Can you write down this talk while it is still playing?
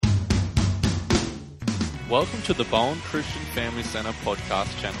Welcome to the Bowen Christian Family Centre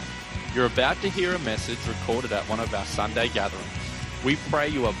podcast channel. You're about to hear a message recorded at one of our Sunday gatherings. We pray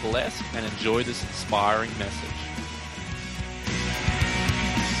you are blessed and enjoy this inspiring message.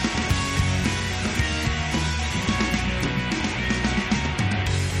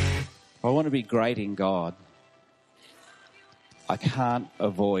 I want to be great in God. I can't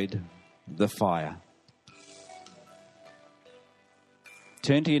avoid the fire.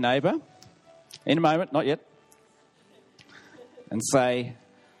 Turn to your neighbour, in a moment, not yet, and say,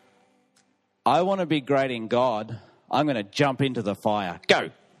 I want to be great in God. I'm going to jump into the fire. Go.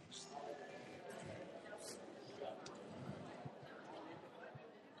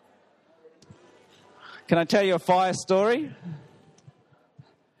 Can I tell you a fire story?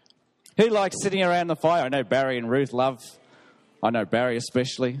 Who likes sitting around the fire? I know Barry and Ruth love. I know Barry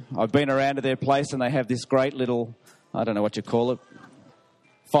especially. I've been around to their place and they have this great little, I don't know what you call it,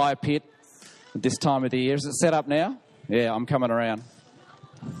 fire pit at this time of the year. Is it set up now? Yeah, I'm coming around.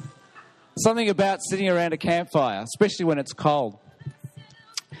 Something about sitting around a campfire, especially when it's cold.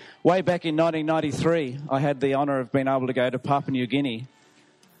 Way back in 1993, I had the honour of being able to go to Papua New Guinea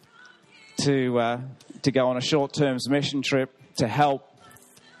to go on a short-term mission trip to help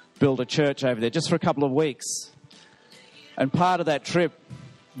build a church over there, just for a couple of weeks. And part of that trip,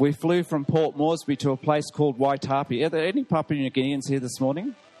 we flew from Port Moresby to a place called Waitapi. Are there any Papua New Guineans here this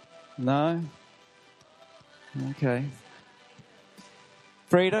morning? No? Okay.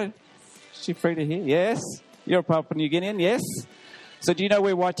 Frida? Is she Frida here? Yes? You're a Papua New Guinean? Yes? So do you know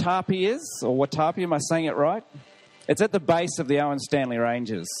where Waitapi is? Or Waitapi, am I saying it right? It's at the base of the Owen Stanley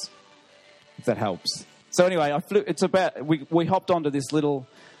Ranges, if that helps. So anyway, we hopped onto this little,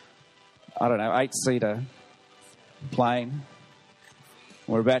 8-seater plane.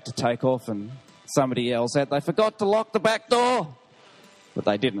 We're about to take off and somebody yells out, they forgot to lock the back door. But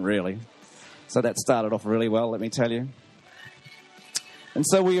they didn't really. So that started off really well, let me tell you. And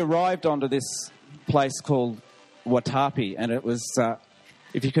so we arrived onto this place called Waitapi, and it was,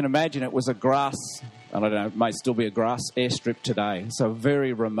 if you can imagine, it was a grass, I don't know, it may still be a grass airstrip today. So a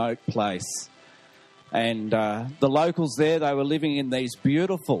very remote place. And the locals there, they were living in these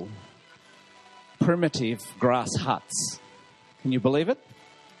beautiful, primitive grass huts. Can you believe it?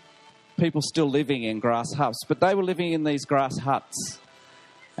 People still living in grass huts, but they were living in these grass huts.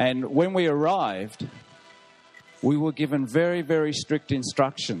 And when we arrived, we were given very, very strict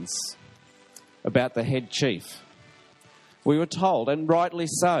instructions about the head chief. We were told, and rightly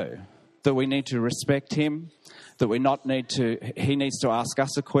so, that we need to respect him, that he needs to ask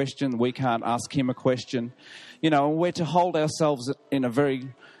us a question, we can't ask him a question. And we're to hold ourselves in a very,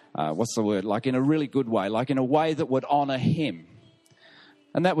 in a really good way, like in a way that would honour him.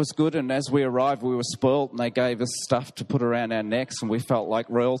 And that was good, and as we arrived, we were spoilt, and they gave us stuff to put around our necks, and we felt like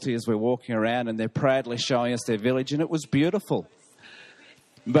royalty as we're walking around, and they're proudly showing us their village, and it was beautiful.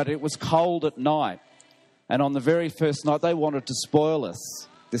 But it was cold at night, and on the very first night, they wanted to spoil us,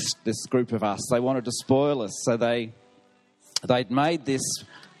 this group of us. They wanted to spoil us, so they'd made this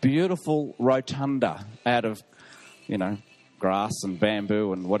beautiful rotunda out of, grass and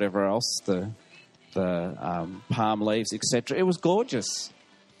bamboo and whatever else, the palm leaves, etc. It was gorgeous.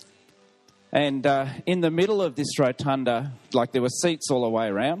 And in the middle of this rotunda, there were seats all the way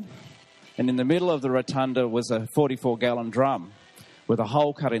around, and in the middle of the rotunda was a 44-gallon drum with a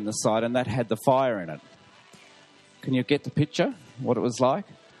hole cut in the side, and that had the fire in it. Can you get the picture, what it was like?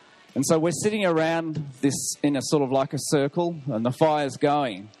 And so we're sitting around this in a sort of like a circle, and the fire's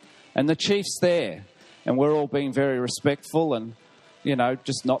going, and the chief's there, and we're all being very respectful and,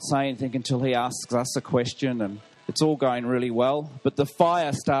 just not saying anything until he asks us a question, and it's all going really well. But the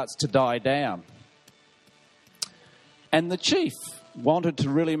fire starts to die down. And the chief wanted to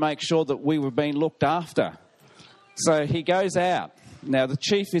really make sure that we were being looked after. So he goes out. Now, the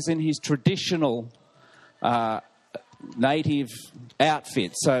chief is in his traditional native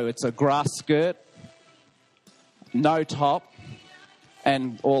outfit. So it's a grass skirt, no top,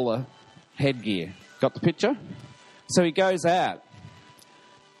 and all the headgear. Got the picture? So he goes out.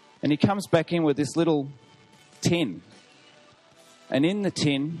 And he comes back in with this little tin. And in the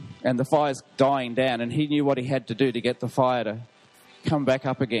tin, and the fire's dying down, and he knew what he had to do to get the fire to come back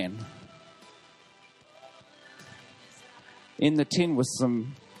up again. In the tin was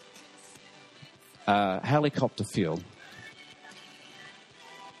some helicopter fuel.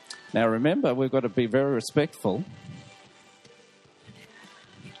 Now remember, we've got to be very respectful.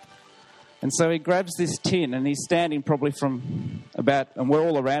 And so he grabs this tin, and he's standing probably from and we're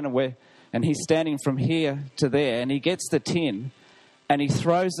all around, and he's standing from here to there, and he gets the tin, and he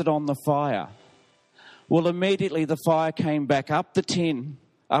throws it on the fire. Well, immediately the fire came back up the tin,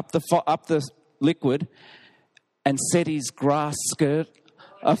 up the liquid, and set his grass skirt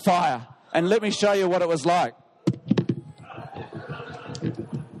afire. And let me show you what it was like.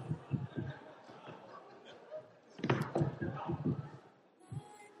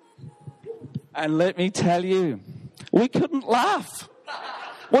 And let me tell you, we couldn't laugh.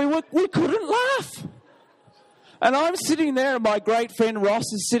 We couldn't laugh. And I'm sitting there, and my great friend Ross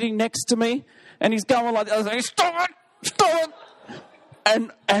is sitting next to me, and he's going like this, saying, "Stop it! Stop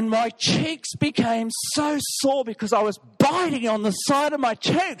it!" And my cheeks became so sore because I was biting on the side of my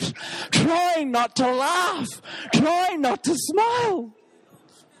cheeks, trying not to laugh, trying not to smile.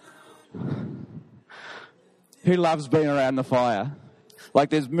 Who loves being around the fire? Like,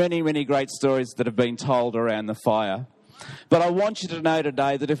 there's many, many great stories that have been told around the fire. But I want you to know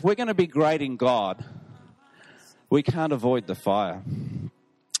today that if we're going to be great in God, we can't avoid the fire.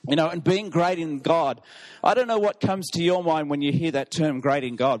 You know, and being great in God, I don't know what comes to your mind when you hear that term, great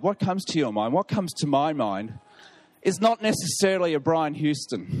in God. What comes to your mind, what comes to my mind, is not necessarily a Brian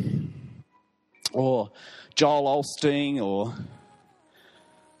Houston or Joel Osteen or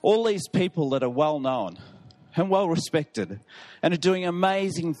all these people that are well known and well respected and are doing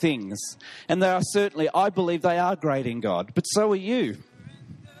amazing things. And they are certainly, I believe they are great in God. But so are you,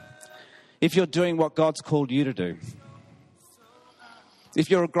 if you're doing what God's called you to do. If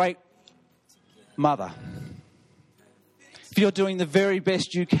you're a great mother. If you're doing the very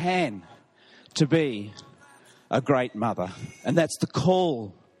best you can to be a great mother. And that's the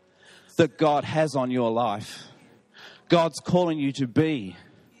call that God has on your life. God's calling you to be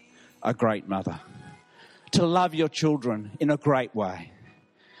a great mother. To love your children in a great way.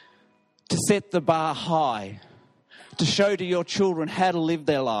 To set the bar high. To show to your children how to live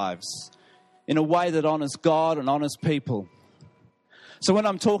their lives in a way that honours God and honours people. So when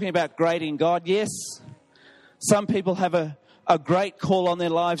I'm talking about great in God, yes, some people have a great call on their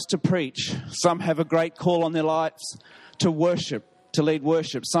lives to preach. Some have a great call on their lives to worship, to lead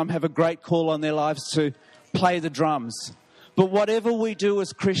worship. Some have a great call on their lives to play the drums. But whatever we do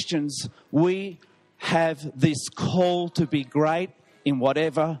as Christians, we have this call to be great in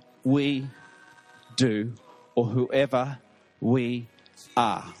whatever we do or whoever we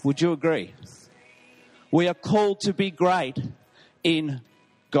are. Would you agree? We are called to be great in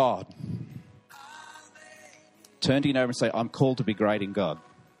God. Turn to your neighbour and say, I'm called to be great in God.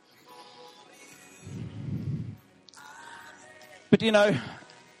 But you know,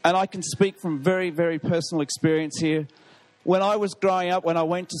 and I can speak from very, very personal experience here. When I was growing up, when I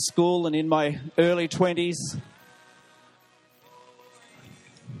went to school and in my early 20s,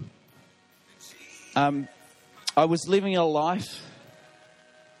 I was living a life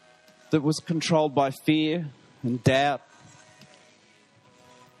that was controlled by fear and doubt.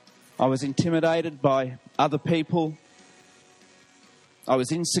 I was intimidated by other people. I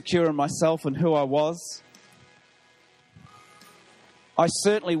was insecure in myself and who I was. I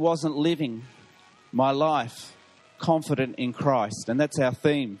certainly wasn't living my life confident in Christ. And that's our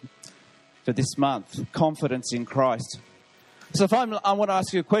theme for this month, confidence in Christ. So I want to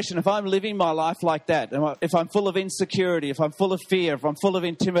ask you a question. If I'm living my life like that, if I'm full of insecurity, if I'm full of fear, if I'm full of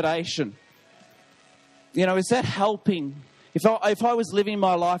intimidation, you know, is that helping? If I was living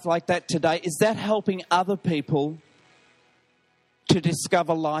my life like that today, is that helping other people to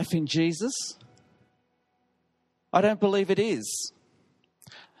discover life in Jesus? I don't believe it is.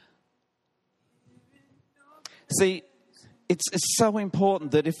 See, it's so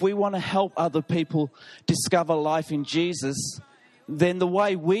important that if we want to help other people discover life in Jesus, then the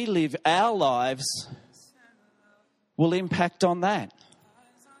way we live our lives will impact on that.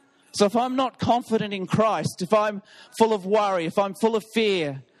 So if I'm not confident in Christ, if I'm full of worry, if I'm full of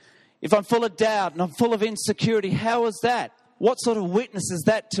fear, if I'm full of doubt and I'm full of insecurity, how is that? What sort of witness is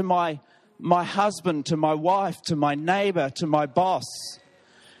that to my husband, to my wife, to my neighbour, to my boss?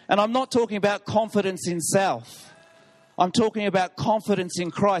 And I'm not talking about confidence in self. I'm talking about confidence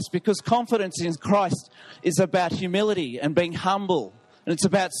in Christ, because confidence in Christ is about humility and being humble. And it's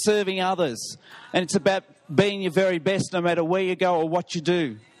about serving others. And it's about being your very best no matter where you go or what you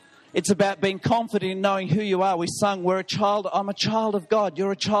do. It's about being confident in knowing who you are. We sung, I'm a child of God.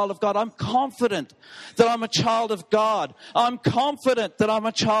 You're a child of God. I'm confident that I'm a child of God. I'm confident that I'm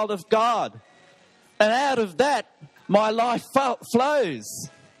a child of God. And out of that, my life flows.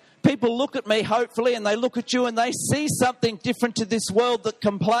 People look at me, hopefully, and they look at you and they see something different to this world that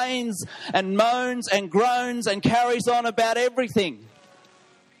complains and moans and groans and carries on about everything.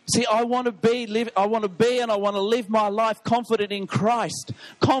 See, I want to be and I want to live my life confident in Christ,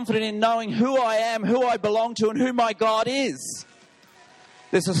 confident in knowing who I am, who I belong to, and who my God is.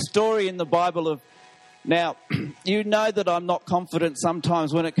 There's a story in the Bible of, now, you know that I'm not confident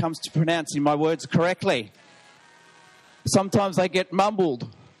sometimes when it comes to pronouncing my words correctly. Sometimes they get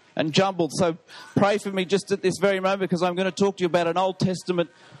mumbled and jumbled. So pray for me just at this very moment, because I'm going to talk to you about an Old Testament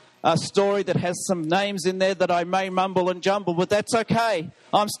story that has some names in there that I may mumble and jumble, but that's okay.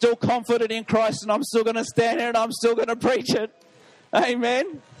 I'm still confident in Christ, and I'm still going to stand here and I'm still going to preach it.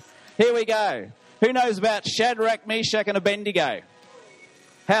 Amen. Here we go. Who knows about Shadrach, Meshach and Abednego?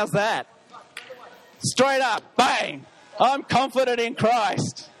 How's that? Straight up, bang. I'm confident in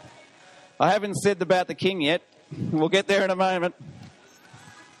Christ. I haven't said about the king yet. We'll get there in a moment.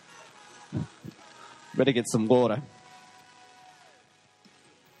 Better get some water.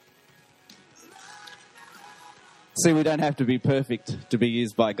 See, we don't have to be perfect to be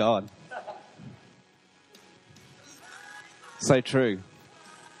used by God. So true.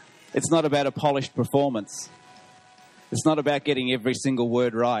 It's not about a polished performance. It's not about getting every single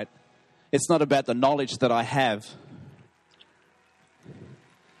word right. It's not about the knowledge that I have.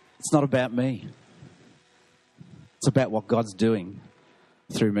 It's not about me. It's about what God's doing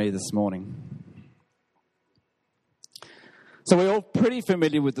through me this morning. So we're all pretty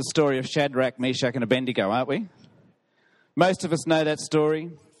familiar with the story of Shadrach, Meshach and Abednego, aren't we? Most of us know that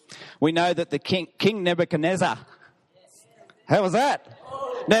story. We know that the King Nebuchadnezzar. How was that?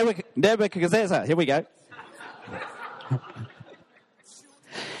 Nebuchadnezzar. Here we go.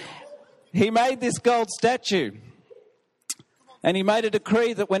 He made this gold statue. And he made a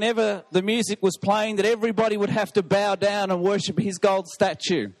decree that whenever the music was playing, that everybody would have to bow down and worship his gold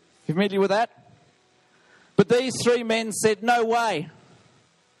statue. Familiar with that? But these three men said, no way.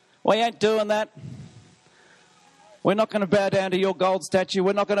 We ain't doing that. We're not going to bow down to your gold statue.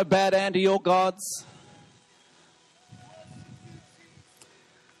 We're not going to bow down to your gods.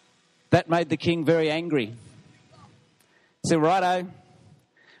 That made the king very angry. He said, righto,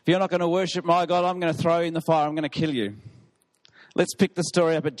 if you're not going to worship my God, I'm going to throw you in the fire. I'm going to kill you. Let's pick the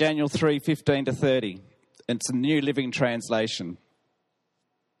story up at Daniel 3:15-30. It's a New Living Translation.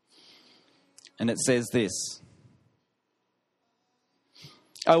 And it says this.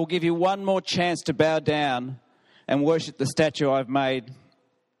 I will give you one more chance to bow down and worship the statue I've made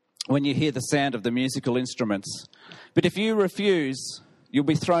when you hear the sound of the musical instruments. But if you refuse, you'll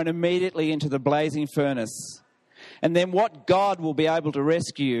be thrown immediately into the blazing furnace. And then what God will be able to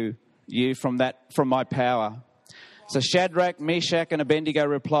rescue you from my power? So Shadrach, Meshach and Abednego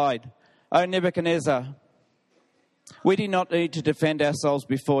replied, O Nebuchadnezzar, we do not need to defend ourselves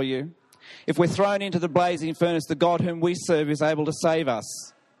before you. If we're thrown into the blazing furnace, the God whom we serve is able to save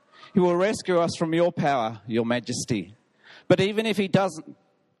us. He will rescue us from your power, your majesty. But even if he doesn't,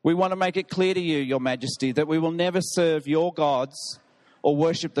 we want to make it clear to you, your majesty, that we will never serve your gods or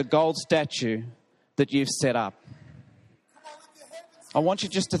worship the gold statue that you've set up. I want you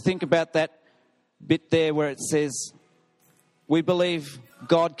just to think about that bit there where it says, we believe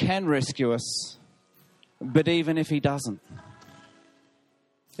God can rescue us, but even if he doesn't,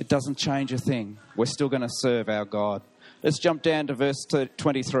 it doesn't change a thing. We're still going to serve our God. Let's jump down to verse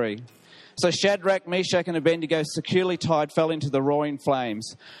 23. So Shadrach, Meshach and Abednego, securely tied, fell into the roaring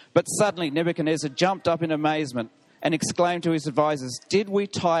flames. But suddenly Nebuchadnezzar jumped up in amazement and exclaimed to his advisors, did we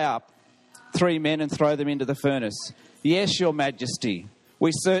tie up 3 men and throw them into the furnace? Yes, your majesty,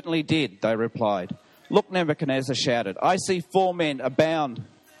 we certainly did, they replied. Look, Nebuchadnezzar shouted, I see 4 men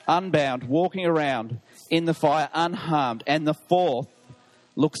unbound, walking around in the fire unharmed, and the 4th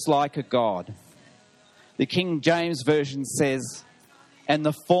looks like a god. The King James Version says, and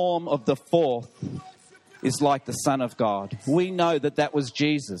the form of the 4th is like the Son of God. We know that was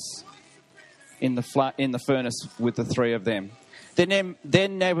Jesus in the furnace with the 3 of them. Then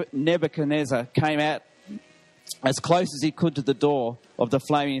Nebuchadnezzar came out as close as he could to the door of the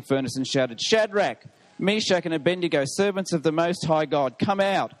flaming furnace and shouted, Shadrach, Meshach and Abednego, servants of the Most High God, come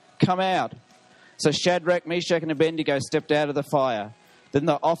out, come out. So Shadrach, Meshach and Abednego stepped out of the fire. Then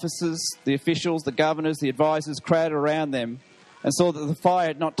the officers, the officials, the governors, the advisors crowded around them and saw that the fire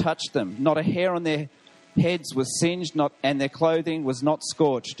had not touched them. Not a hair on their heads was singed, and their clothing was not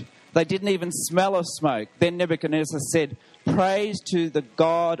scorched. They didn't even smell of smoke. Then Nebuchadnezzar said, Praise to the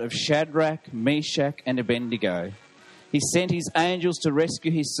God of Shadrach, Meshach and Abednego. He sent his angels to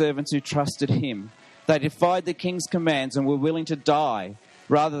rescue his servants who trusted him. They defied the king's commands and were willing to die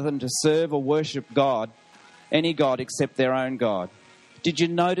rather than to serve or worship any God except their own God. Did you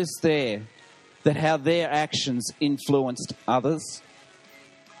notice there that how their actions influenced others?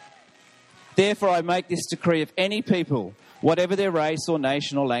 Therefore I make this decree, if any people, whatever their race or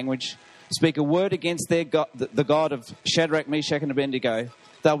nation or language, speak a word against their God, the God of Shadrach, Meshach and Abednego,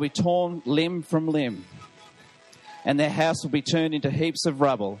 they'll be torn limb from limb, and their house will be turned into heaps of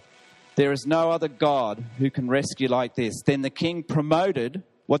rubble. There is no other God who can rescue like this. Then the king promoted,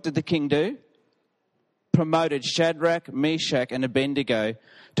 what did the king do? promoted Shadrach, Meshach, and Abednego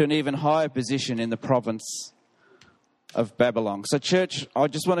to an even higher position in the province of Babylon. So, church, I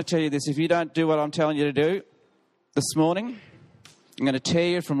just want to tell you this. If you don't do what I'm telling you to do this morning, I'm going to tear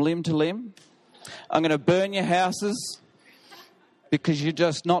you from limb to limb. I'm going to burn your houses because you're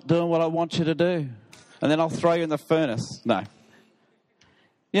just not doing what I want you to do. And then I'll throw you in the furnace. No.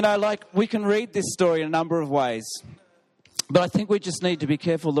 You know, like, we can read this story in a number of ways. But I think we just need to be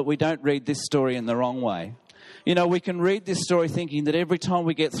careful that we don't read this story in the wrong way. You know, we can read this story thinking that every time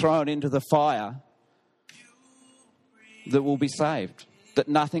we get thrown into the fire, that we'll be saved, that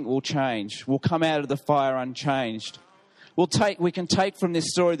nothing will change. We'll come out of the fire unchanged. We can take from this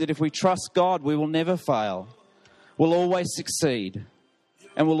story that if we trust God, we will never fail. We'll always succeed,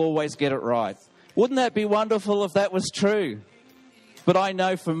 and we'll always get it right. Wouldn't that be wonderful if that was true? But I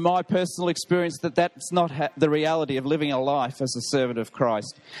know from my personal experience that that's not the reality of living a life as a servant of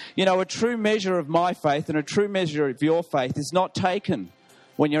Christ. You know, a true measure of my faith and a true measure of your faith is not taken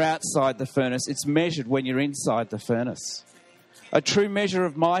when you're outside the furnace. It's measured when you're inside the furnace. A true measure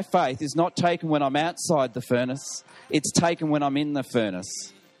of my faith is not taken when I'm outside the furnace. It's taken when I'm in the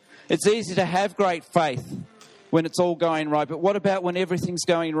furnace. It's easy to have great faith when it's all going right, but what about when everything's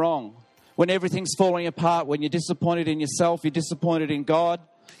going wrong? When everything's falling apart, when you're disappointed in yourself, you're disappointed in God,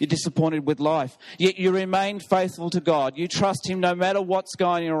 you're disappointed with life. Yet you remain faithful to God. You trust Him no matter what's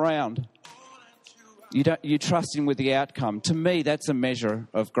going around. You trust Him with the outcome. To me, that's a measure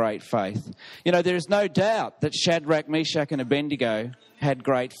of great faith. You know, there is no doubt that Shadrach, Meshach, and Abednego had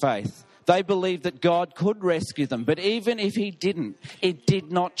great faith. They believed that God could rescue them. But even if He didn't, it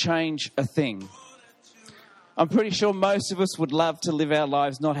did not change a thing. I'm pretty sure most of us would love to live our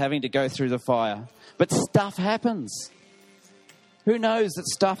lives not having to go through the fire. But stuff happens. Who knows that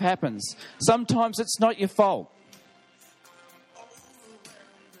stuff happens? Sometimes it's not your fault.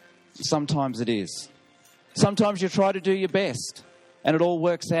 Sometimes it is. Sometimes you try to do your best and it all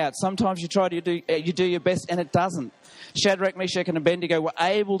works out. Sometimes you do your best and it doesn't. Shadrach, Meshach, and Abednego were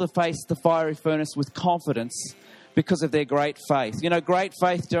able to face the fiery furnace with confidence because of their great faith. You know, great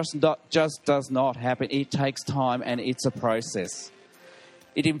faith just does not happen. It takes time and it's a process.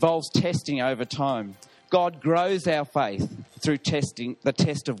 It involves testing over time. God grows our faith through testing, the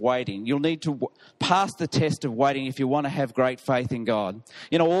test of waiting. You'll need to pass the test of waiting if you want to have great faith in God.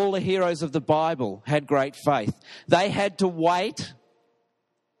 You know, all the heroes of the Bible had great faith. They had to wait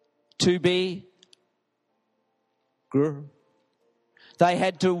to be... They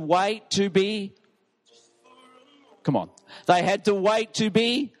had to wait to be... Come on. They had to wait to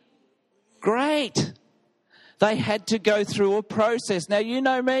be great. They had to go through a process. Now, you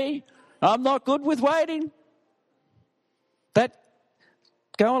know me. I'm not good with waiting. That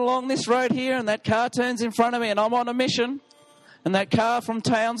going along this road here and that car turns in front of me and I'm on a mission. And that car from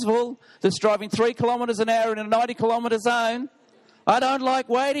Townsville that's driving 3 kilometres an hour in a 90 kilometre zone. I don't like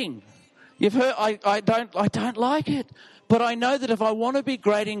waiting. You've heard, I don't like it. But I know that if I want to be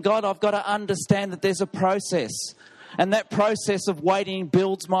great in God, I've got to understand that there's a process. And that process of waiting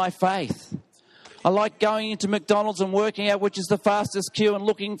builds my faith. I like going into McDonald's and working out which is the fastest queue and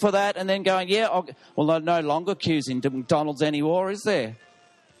looking for that and then going, well, there's no longer queues into McDonald's anymore, is there?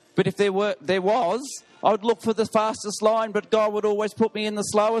 But if there was, I would look for the fastest line, but God would always put me in the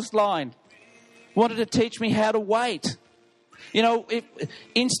slowest line. Wanted to teach me how to wait. You know,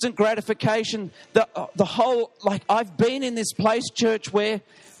 instant gratification, the whole, like I've been in this place, church, where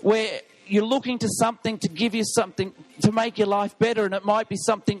you're looking to something to give you something to make your life better, and it might be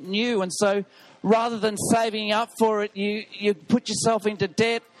something new. And so rather than saving up for it, you put yourself into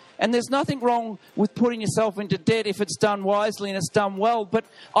debt. And there's nothing wrong with putting yourself into debt if it's done wisely and it's done well. But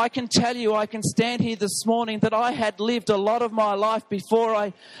I can tell you, I can stand here this morning that I had lived a lot of my life before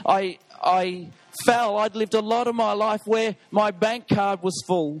I fell. I'd lived a lot of my life where my bank card was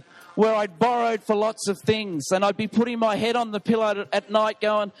full, where I'd borrowed for lots of things, and I'd be putting my head on the pillow at night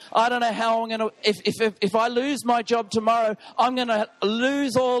going, I don't know how I'm going to, if I lose my job tomorrow, I'm going to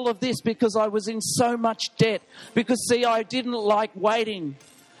lose all of this because I was in so much debt. Because, see, I didn't like waiting.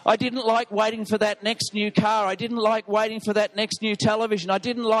 I didn't like waiting for that next new car. I didn't like waiting for that next new television. I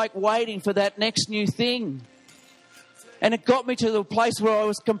didn't like waiting for that next new thing. And it got me to the place where I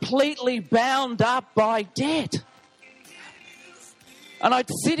was completely bound up by debt. And I'd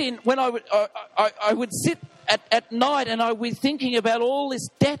sit in, when I would sit at night and I was thinking about all this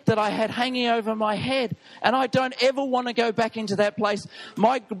debt that I had hanging over my head. And I don't ever want to go back into that place.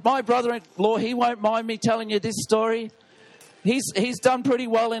 My brother-in-law, he won't mind me telling you this story. He's done pretty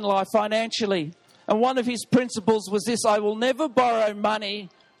well in life financially. And one of his principles was this: I will never borrow money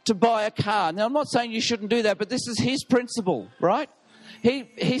to buy a car. Now, I'm not saying you shouldn't do that, but this is his principle, right?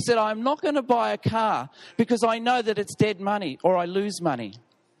 He said, I'm not going to buy a car because I know that it's dead money or I lose money.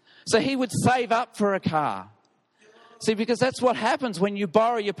 So he would save up for a car. See, because that's what happens when you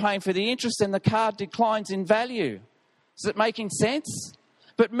borrow, you're paying for the interest and the car declines in value. Is it making sense?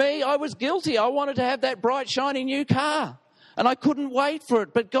 But me, I was guilty. I wanted to have that bright, shiny new car. And I couldn't wait for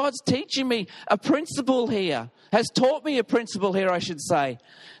it. But God's teaching me a principle here, has taught me a principle here, I should say,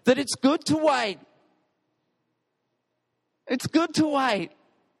 that it's good to wait. It's good to wait.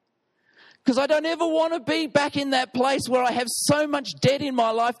 Because I don't ever want to be back in that place where I have so much debt in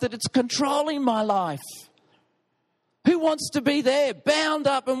my life that it's controlling my life. Who wants to be there, bound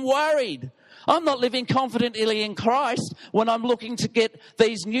up and worried? I'm not living confidently in Christ when I'm looking to get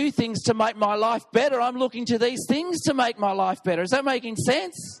these new things to make my life better. I'm looking to these things to make my life better. Is that making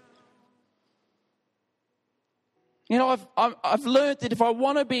sense? You know, I've learned that if I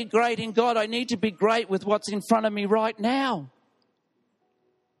want to be great in God, I need to be great with what's in front of me right now.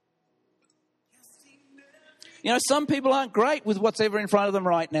 You know, some people aren't great with what's ever in front of them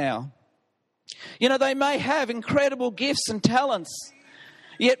right now. You know, they may have incredible gifts and talents,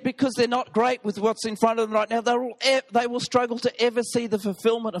 yet because they're not great with what's in front of them right now, they will struggle to ever see the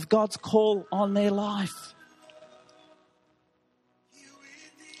fulfillment of God's call on their life.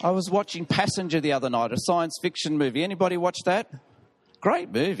 I was watching Passenger the other night, a science fiction movie. Anybody watch that?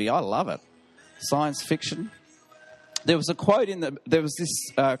 Great movie. I love it. Science fiction. There was this quote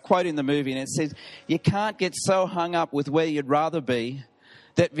in the movie, and it says, "You can't get so hung up with where you'd rather be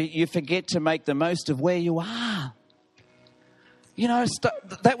that you forget to make the most of where you are." You know,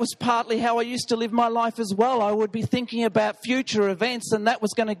 that was partly how I used to live my life as well. I would be thinking about future events, and that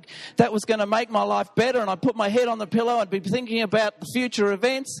was going to make my life better. And I'd put my head on the pillow. I'd be thinking about the future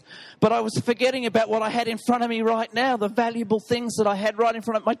events, but I was forgetting about what I had in front of me right now, the valuable things that I had right in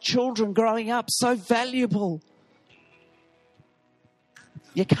front of my children growing up. So valuable.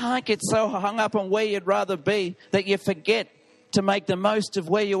 You can't get so hung up on where you'd rather be that you forget to make the most of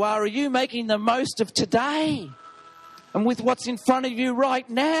where you are. Are you making the most of today and with what's in front of you right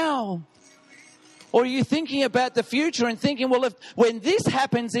now? Or are you thinking about the future and thinking, well, when this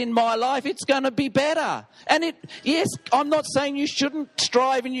happens in my life, it's going to be better? And yes, I'm not saying you shouldn't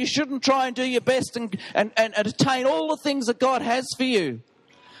strive and you shouldn't try and do your best and attain all the things that God has for you.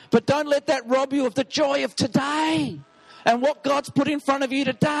 But don't let that rob you of the joy of today and what God's put in front of you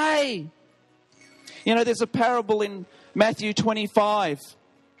today. You know, there's a parable in Matthew 25,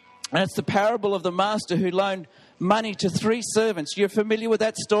 and it's the parable of the master who loaned money to 3 servants. You're familiar with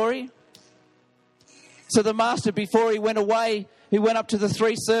that story? So the master, before he went away, he went up to the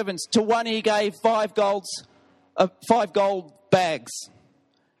 3 servants. To one he gave 5 gold bags.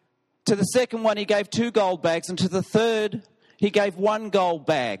 To the second one he gave 2 gold bags, and to the third he gave 1 gold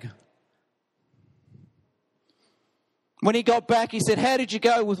bag. When he got back, he said, "How did you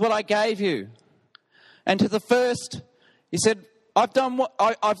go with what I gave you?" And to the first, he said, I've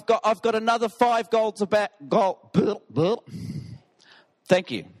got another 5 gold.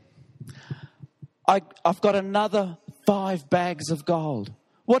 Thank you. I've got another 5 bags of gold.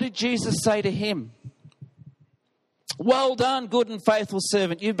 What did Jesus say to him? "Well done, good and faithful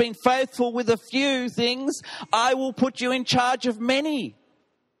servant. You've been faithful with a few things. I will put you in charge of many."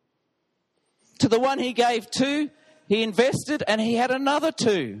 To the one he gave 2, he invested and he had another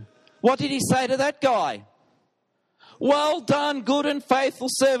 2. What did he say to that guy? "Well done, good and faithful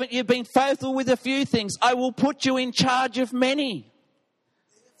servant. You've been faithful with a few things. I will put you in charge of many."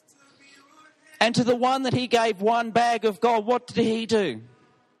 And to the one that he gave 1 bag of gold, what did he do?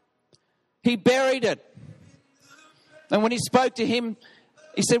 He buried it. And when he spoke to him,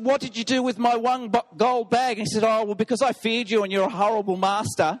 he said, "What did you do with my 1 gold bag?" And he said, "Oh, well, because I feared you and you're a horrible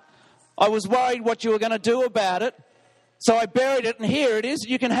master. I was worried what you were going to do about it. So I buried it, and here it is.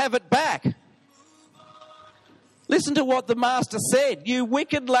 You can have it back." Listen to what the master said. "You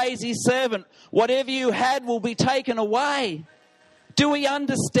wicked, lazy servant, whatever you had will be taken away. Do we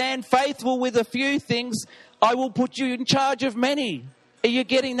understand? Faithful with a few things, I will put you in charge of many." Are you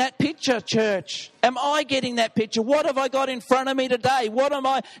getting that picture, church? Am I getting that picture? What have I got in front of me today?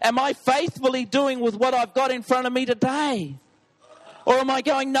 Am I faithfully doing with what I've got in front of me today? Or am I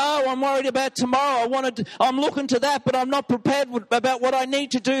going, no, I'm worried about tomorrow. I'm looking to that, but I'm not prepared about what I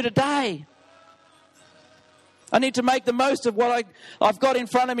need to do today. I need to make the most of what I've got in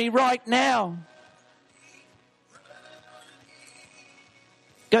front of me right now.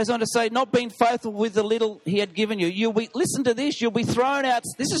 Goes on to say, not being faithful with the little he had given you. Listen to this, you'll be thrown out.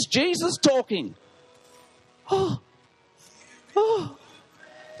 This is Jesus talking. The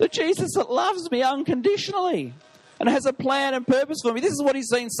Jesus that loves me unconditionally and has a plan and purpose for me. This is what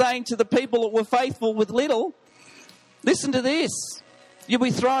he's been saying to the people that were faithful with little. Listen to this. You'll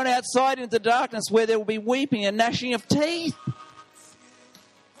be thrown outside into darkness where there will be weeping and gnashing of teeth.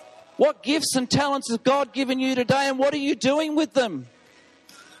 What gifts and talents has God given you today, and what are you doing with them?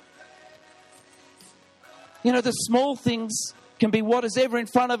 You know, the small things can be what is ever in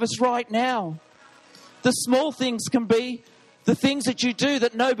front of us right now. The small things can be the things that you do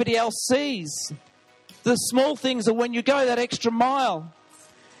that nobody else sees. The small things are when you go that extra mile.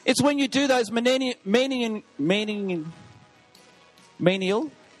 It's when you do those menial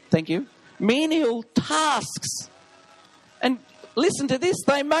tasks. And listen to this,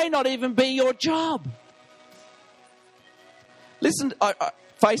 they may not even be your job. Listen,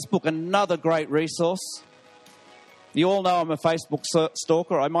 Facebook, another great resource. You all know I'm a Facebook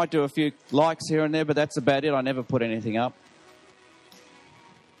stalker. I might do a few likes here and there, but that's about it. I never put anything up.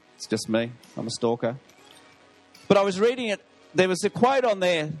 It's just me. I'm a stalker. But I was reading it. There was a quote on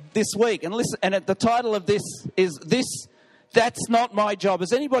there this week. And listen, and the title of this is That's Not My Job.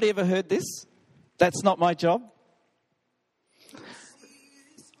 Has anybody ever heard this? That's not my job.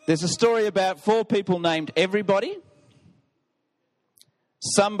 There's a story about 4 people named Everybody,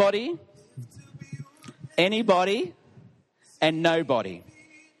 Somebody, Anybody, and Nobody.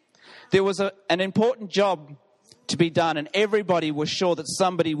 There was an important job to be done, and everybody was sure that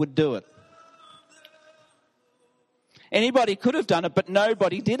somebody would do it. Anybody could have done it, but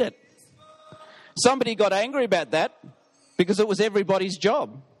nobody did it. Somebody got angry about that because it was everybody's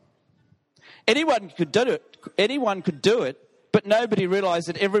job. Anyone could do it, but nobody realized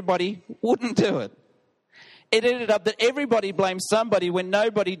that everybody wouldn't do it. It ended up that everybody blamed somebody when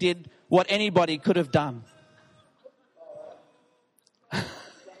nobody did what anybody could have done.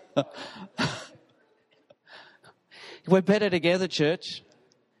 We're better together, church.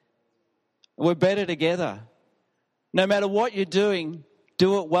 We're better together. No matter what you're doing,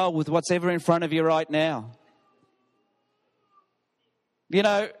 do it well with what's ever in front of you right now. You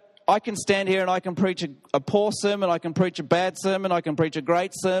know, I can stand here and I can preach a poor sermon, I can preach a bad sermon, I can preach a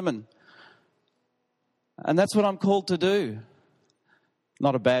great sermon. And that's what I'm called to do.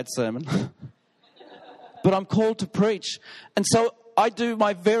 Not a bad sermon. But I'm called to preach. And so I do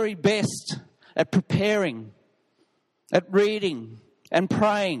my very best at preparing, at reading and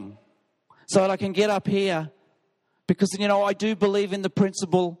praying so that I can get up here. Because, you know, I do believe in the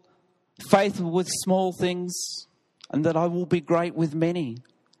principle, faithful with small things, and that I will be great with many.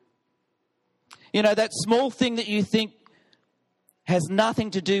 You know, that small thing that you think has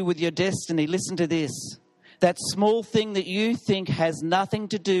nothing to do with your destiny, listen to this. That small thing that you think has nothing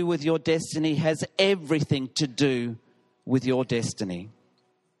to do with your destiny has everything to do with your destiny.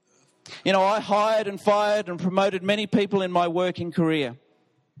 You know, I hired and fired and promoted many people in my working career.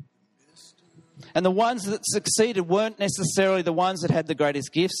 And the ones that succeeded weren't necessarily the ones that had the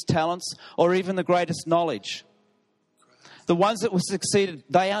greatest gifts, talents, or even the greatest knowledge. The ones that were succeeded,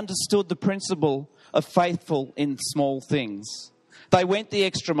 they understood the principle of faithful in small things. They went the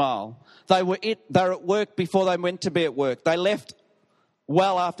extra mile. They were at work before they went to be at work. They left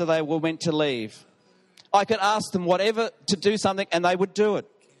well after they were meant to leave. I could ask them whatever to do something and they would do it.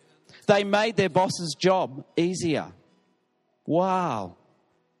 They made their boss's job easier. Wow.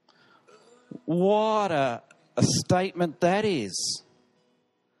 What a statement that is.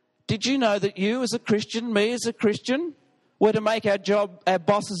 Did you know that you as a Christian, me as a Christian, were to make our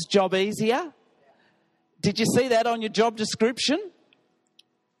boss's job easier? Did you see that on your job description?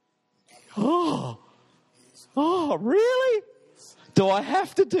 Oh, really? Do I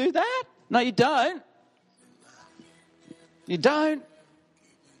have to do that? No, you don't. You don't.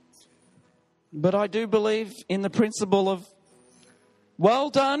 But I do believe in the principle of, well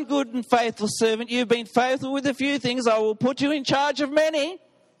done, good and faithful servant. You've been faithful with a few things. I will put you in charge of many.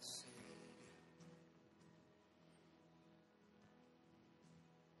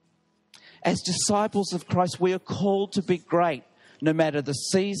 As disciples of Christ, we are called to be great, no matter the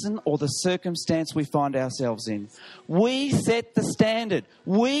season or the circumstance we find ourselves in. We set the standard.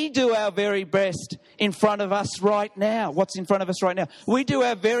 We do our very best in front of us right now. What's in front of us right now? We do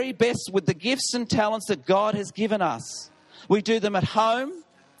our very best with the gifts and talents that God has given us. We do them at home.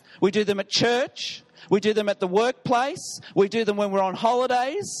 We do them at church. We do them at the workplace. We do them when we're on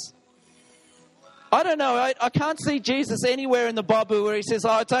holidays. I don't know. I can't see Jesus anywhere in the Bible where he says,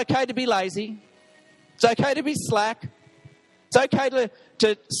 oh, it's okay to be lazy. It's okay to be slack. It's okay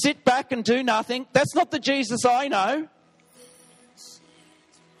to sit back and do nothing. That's not the Jesus I know.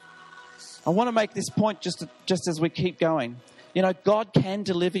 I want to make this point just as we keep going. You know, God can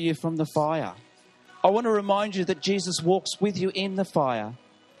deliver you from the fire. I want to remind you that Jesus walks with you in the fire.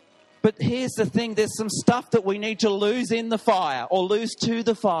 But here's the thing. There's some stuff that we need to lose in the fire or lose to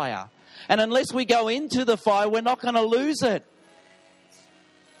the fire. And unless we go into the fire, we're not going to lose it.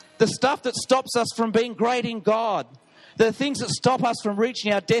 The stuff that stops us from being great in God. The things that stop us from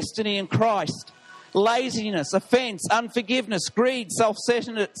reaching our destiny in Christ. Laziness, offense, unforgiveness, greed,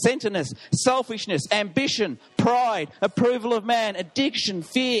 self-centeredness, selfishness, ambition, pride, approval of man, addiction,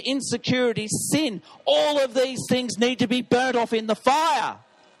 fear, insecurity, sin. All of these things need to be burnt off in the fire.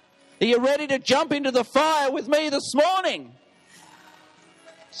 Are you ready to jump into the fire with me this morning?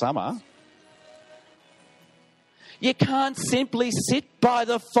 Some are. You can't simply sit by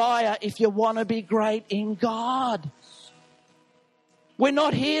the fire if you want to be great in God. We're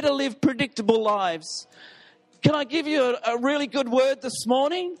not here to live predictable lives. Can I give you a really good word this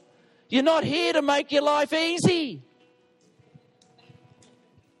morning? You're not here to make your life easy.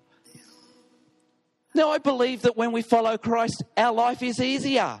 Now, I believe that when we follow Christ, our life is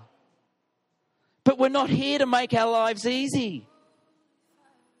easier. But we're not here to make our lives easy.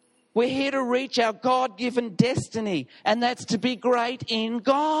 We're here to reach our God-given destiny, and that's to be great in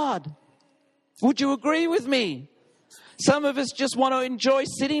God. Would you agree with me? Some of us just want to enjoy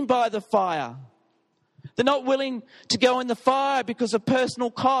sitting by the fire. They're not willing to go in the fire because of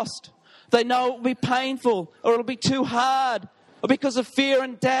personal cost. They know it will be painful, or it'll be too hard, or because of fear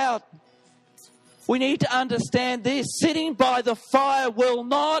and doubt. We need to understand this. Sitting by the fire will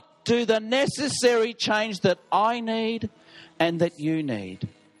not do the necessary change that I need and that you need.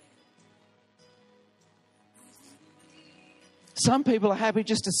 Some people are happy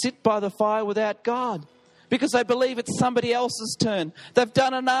just to sit by the fire without God because they believe it's somebody else's turn. They've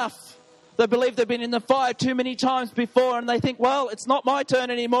done enough. They believe they've been in the fire too many times before, and they think, well, it's not my turn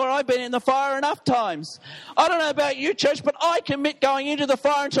anymore. I've been in the fire enough times. I don't know about you, church, but I commit going into the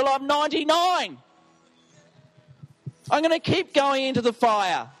fire until I'm 99. I'm going to keep going into the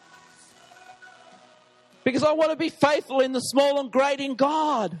fire because I want to be faithful in the small and great in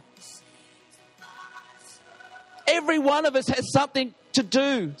God. Every one of us has something to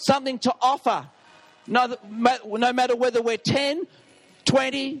do, something to offer. No matter whether we're 10,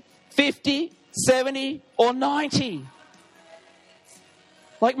 20, 50, 70 or 90.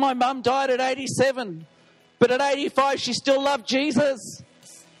 Like my mum died at 87, but at 85 she still loved Jesus.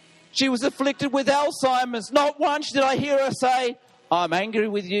 She was afflicted with Alzheimer's. Not once did I hear her say, I'm angry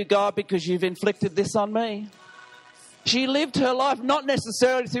with you, God, because you've inflicted this on me. She lived her life not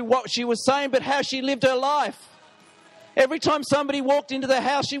necessarily through what she was saying, but how she lived her life. Every time somebody walked into the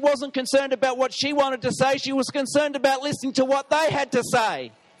house, she wasn't concerned about what she wanted to say. She was concerned about listening to what they had to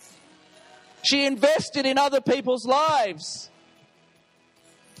say. She invested in other people's lives.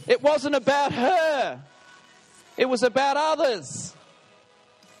 It wasn't about her. It was about others.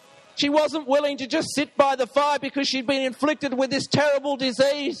 She wasn't willing to just sit by the fire because she'd been inflicted with this terrible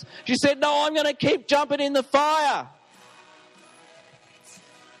disease. She said, no, I'm going to keep jumping in the fire.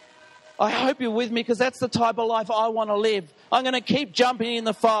 I hope you're with me because that's the type of life I want to live. I'm going to keep jumping in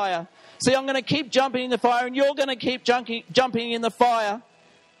the fire. See, I'm going to keep jumping in the fire, and you're going to keep jumping in the fire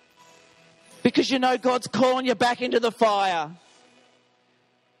because you know God's calling you back into the fire.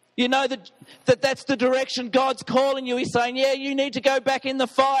 You know that's the direction God's calling you. He's saying, yeah, you need to go back in the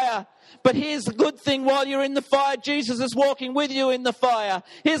fire. But here's the good thing, while you're in the fire, Jesus is walking with you in the fire.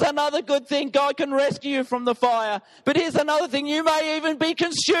 Here's another good thing, God can rescue you from the fire. But here's another thing, you may even be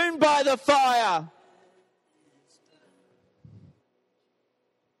consumed by the fire.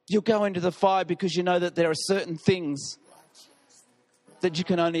 You'll go into the fire because you know that there are certain things that you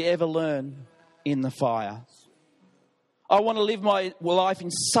can only ever learn in the fire. I want to live my life in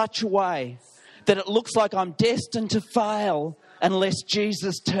such a way that it looks like I'm destined to fail unless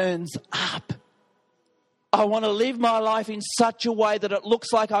Jesus turns up. I want to live my life in such a way that it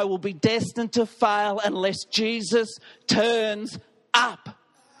looks like I will be destined to fail unless Jesus turns up.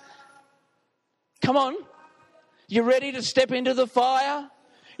 Come on. You ready to step into the fire?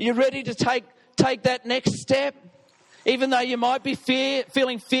 You ready to take that next step? Even though you might be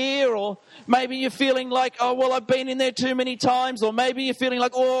feeling fear, or maybe you're feeling like, oh, well, I've been in there too many times, or maybe you're feeling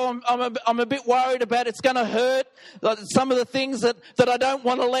like, oh, I'm a bit worried about it's going to hurt. Like some of the things that I don't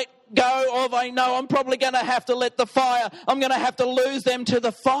want to let go of, I know I'm probably going to have to let the fire. I'm going to have to lose them to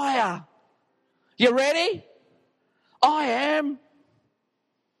the fire. You ready? I am.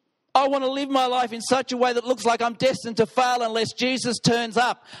 I want to live my life in such a way that looks like I'm destined to fail unless Jesus turns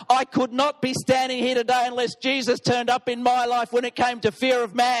up. I could not be standing here today unless Jesus turned up in my life when it came to fear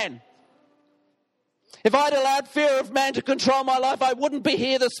of man. If I'd allowed fear of man to control my life, I wouldn't be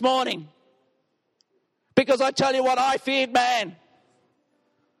here this morning. Because I tell you what, I feared man.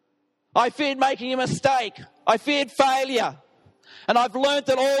 I feared making a mistake. I feared failure. And I've learned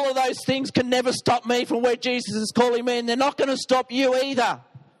that all of those things can never stop me from where Jesus is calling me, and they're not going to stop you either.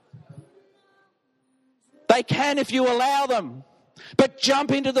 They can if you allow them. But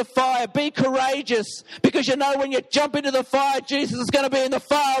jump into the fire. Be courageous. Because you know when you jump into the fire, Jesus is going to be in the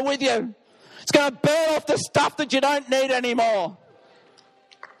fire with you. It's going to burn off the stuff that you don't need anymore.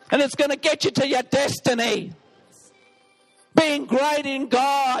 And it's going to get you to your destiny. Being great in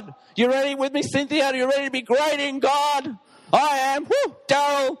God. You ready with me, Cynthia? Are you ready to be great in God? I am. Woo!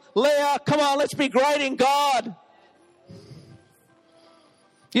 Daryl, Leah, come on, let's be great in God.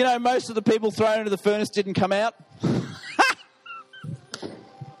 You know, most of the people thrown into the furnace didn't come out.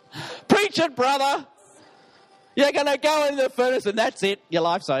 Preach it, brother. You're going to go into the furnace and that's it. Your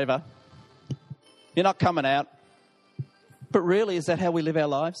life's over. You're not coming out. But really, is that how we live our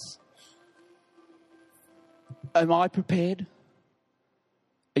lives? Am I prepared?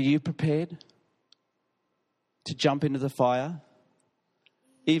 Are you prepared to jump into the fire,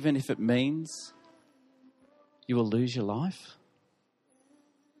 even if it means you will lose your life?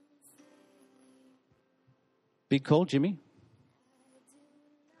 Big call, Jimmy.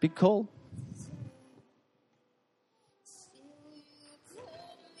 Big call.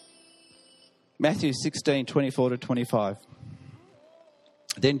 Matthew 16:24-25.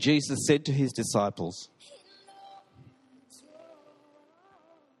 Then Jesus said to his disciples,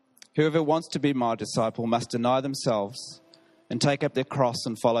 "Whoever wants to be my disciple must deny themselves and take up their cross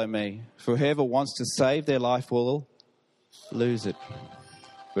and follow me. For whoever wants to save their life will lose it.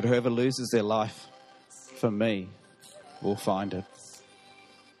 But whoever loses their life for me will find it."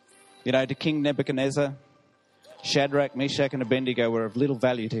 You know, to King Nebuchadnezzar, Shadrach, Meshach and Abednego were of little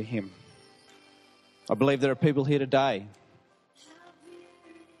value to him. I believe there are people here today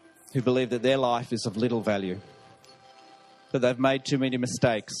who believe that their life is of little value, that they've made too many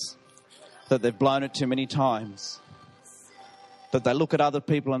mistakes, that they've blown it too many times, that they look at other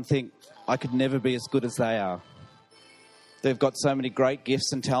people and think, I could never be as good as they are. They've got so many great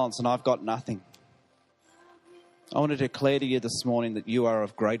gifts and talents and I've got nothing. I want to declare to you this morning that you are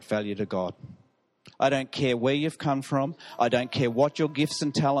of great value to God. I don't care where you've come from. I don't care what your gifts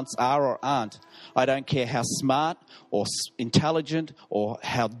and talents are or aren't. I don't care how smart or intelligent or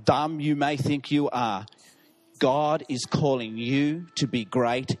how dumb you may think you are. God is calling you to be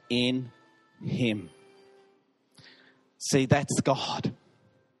great in Him. See, that's God.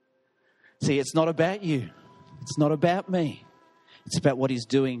 See, it's not about you. It's not about me. It's about what He's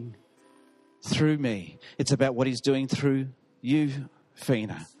doing through me. It's about what He's doing through you,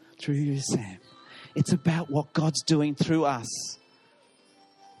 Fina, through you, Sam. It's about what God's doing through us.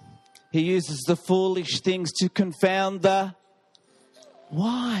 He uses the foolish things to confound the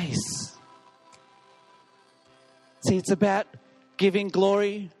wise. See, it's about giving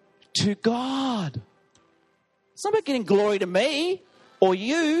glory to God. It's not about giving glory to me or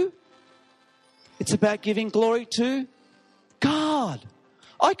you. It's about giving glory to God.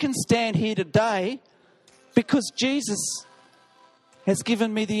 I can stand here today because Jesus has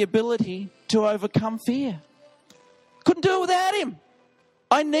given me the ability to overcome fear. Couldn't do it without Him.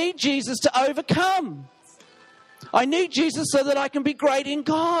 I need Jesus to overcome. I need Jesus so that I can be great in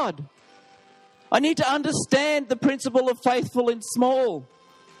God. I need to understand the principle of faithful in small.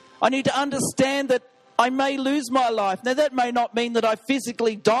 I need to understand that I may lose my life. Now, that may not mean that I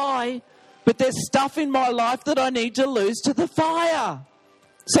physically die, but there's stuff in my life that I need to lose to the fire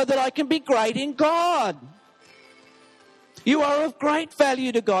so that I can be great in God. You are of great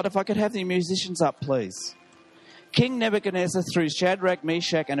value to God. If I could have the musicians up, please. King Nebuchadnezzar threw Shadrach,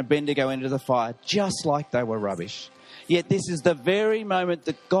 Meshach and Abednego into the fire just like they were rubbish. Yet this is the very moment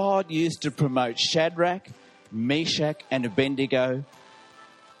that God used to promote Shadrach, Meshach and Abednego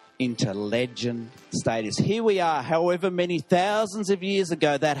into legend status. Here we are, however many thousands of years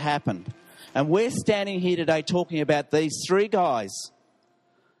ago that happened. And we're standing here today talking about these three guys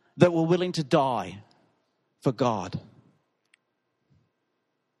that were willing to die for God.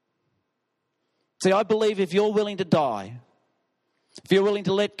 See, I believe if you're willing to die, if you're willing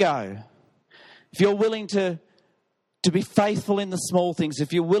to let go, if you're willing to be faithful in the small things,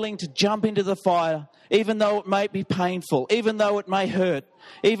 if you're willing to jump into the fire, even though it may be painful, even though it may hurt,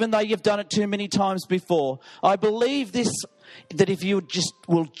 even though you've done it too many times before, I believe this, that if you just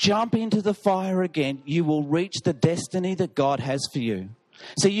will jump into the fire again, you will reach the destiny that God has for you.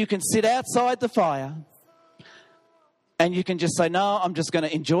 So you can sit outside the fire and you can just say, no, I'm just going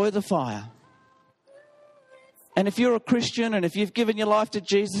to enjoy the fire. And if you're a Christian and if you've given your life to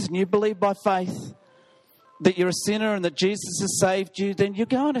Jesus and you believe by faith that you're a sinner and that Jesus has saved you, then you're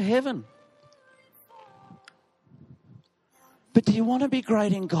going to heaven. But do you want to be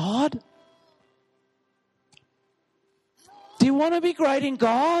great in God? Do you want to be great in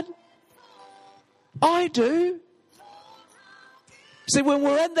God? I do. See, when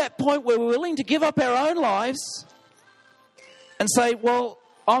we're at that point where we're willing to give up our own lives and say, well,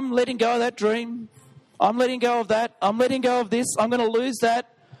 I'm letting go of that dream. I'm letting go of that. I'm letting go of this. I'm going to lose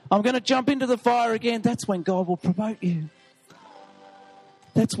that. I'm going to jump into the fire again. That's when God will promote you.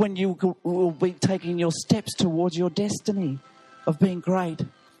 That's when you will be taking your steps towards your destiny of being great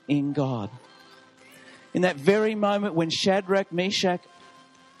in God. In that very moment when Shadrach, Meshach,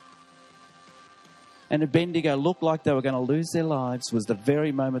 and Abednego looked like they were going to lose their lives was the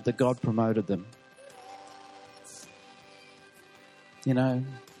very moment that God promoted them. You know,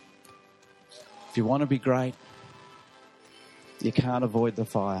 if you want to be great, you can't avoid the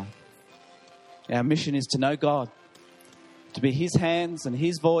fire. Our mission is to know God, to be His hands and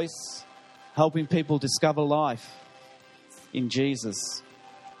His voice, helping people discover life in Jesus.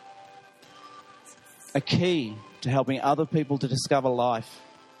 A key to helping other people to discover life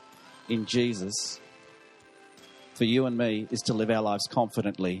in Jesus for you and me is to live our lives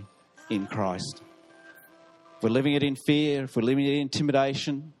confidently in Christ. If we're living it in fear, if we're living it in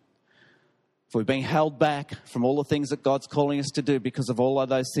intimidation, if we're being held back from all the things that God's calling us to do because of all of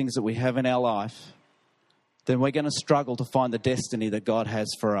those things that we have in our life, then we're going to struggle to find the destiny that God has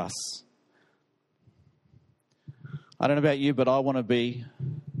for us. I don't know about you, but I want to be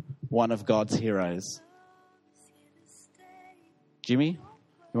one of God's heroes. Jimmy,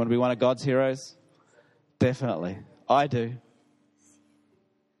 you want to be one of God's heroes? Definitely. I do.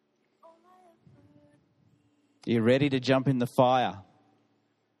 Are you ready to jump in the fire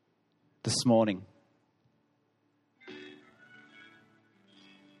this morning?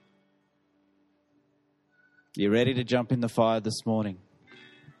 You ready to jump in the fire this morning?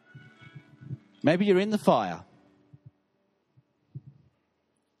 Maybe you're in the fire.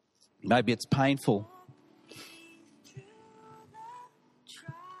 Maybe it's painful.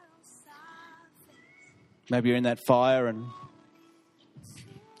 Maybe you're in that fire and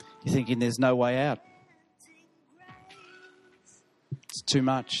you're thinking there's no way out. It's too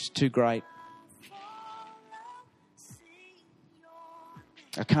much, too great.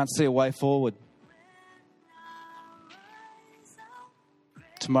 I can't see a way forward.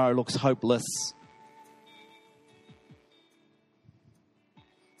 Tomorrow looks hopeless.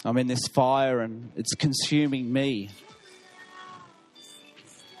 I'm in this fire and it's consuming me.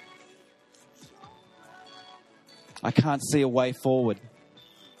 I can't see a way forward.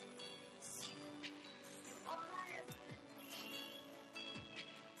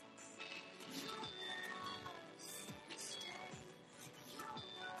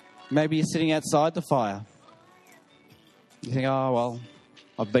 Maybe you're sitting outside the fire. You think, oh, well,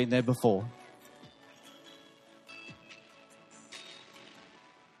 I've been there before.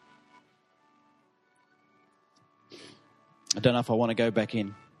 I don't know if I want to go back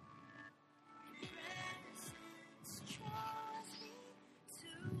in.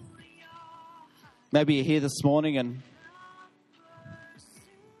 Maybe you're here this morning and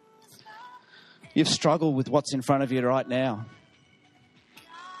you've struggled with what's in front of you right now.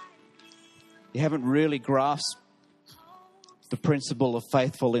 You haven't really grasped the principle of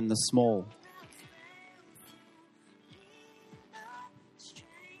faithful in the small.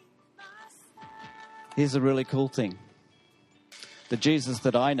 Here's a really cool thing. The Jesus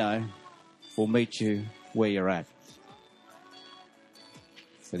that I know will meet you where you're at.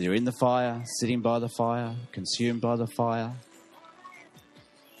 Whether you're in the fire, sitting by the fire, consumed by the fire,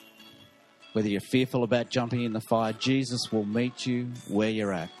 whether you're fearful about jumping in the fire, Jesus will meet you where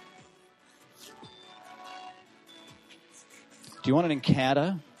you're at. Do you want an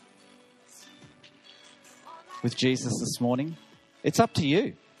encounter with Jesus this morning? It's up to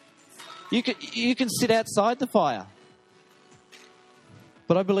you. You can sit outside the fire.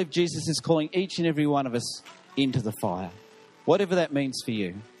 But I believe Jesus is calling each and every one of us into the fire. Whatever that means for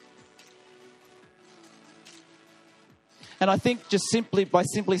you. And I think just by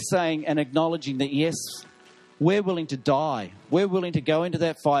simply saying and acknowledging that, yes, we're willing to die. We're willing to go into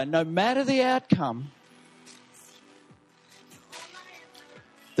that fire, no matter the outcome,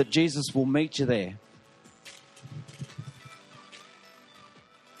 that Jesus will meet you there.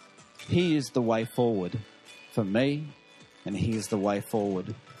 He is the way forward for me, and He is the way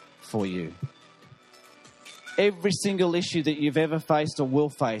forward for you. Every single issue that you've ever faced or will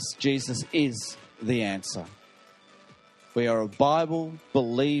face, Jesus is the answer. We are a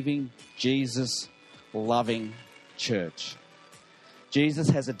Bible-believing, Jesus-loving church. Jesus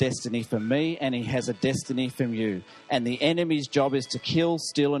has a destiny for me and He has a destiny for you. And the enemy's job is to kill,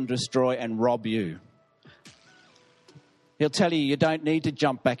 steal and destroy and rob you. He'll tell you don't need to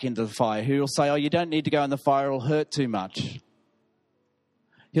jump back into the fire. He'll say, oh, you don't need to go in the fire, it'll hurt too much.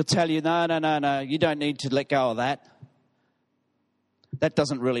 He'll tell you, no, you don't need to let go of that. That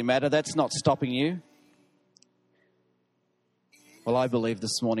doesn't really matter. That's not stopping you. Well, I believe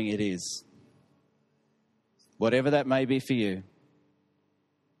this morning it is. Whatever that may be for you.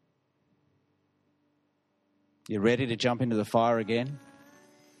 You're ready to jump into the fire again?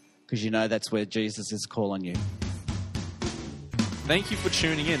 Because you know that's where Jesus is calling you. Thank you for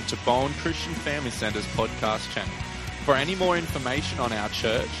tuning in to Bowen Christian Family Centre's podcast channel. For any more information on our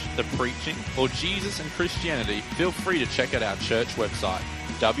church, the preaching, or Jesus and Christianity, feel free to check out our church website,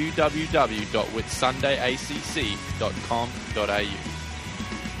 www.whitsundayacc.com.au.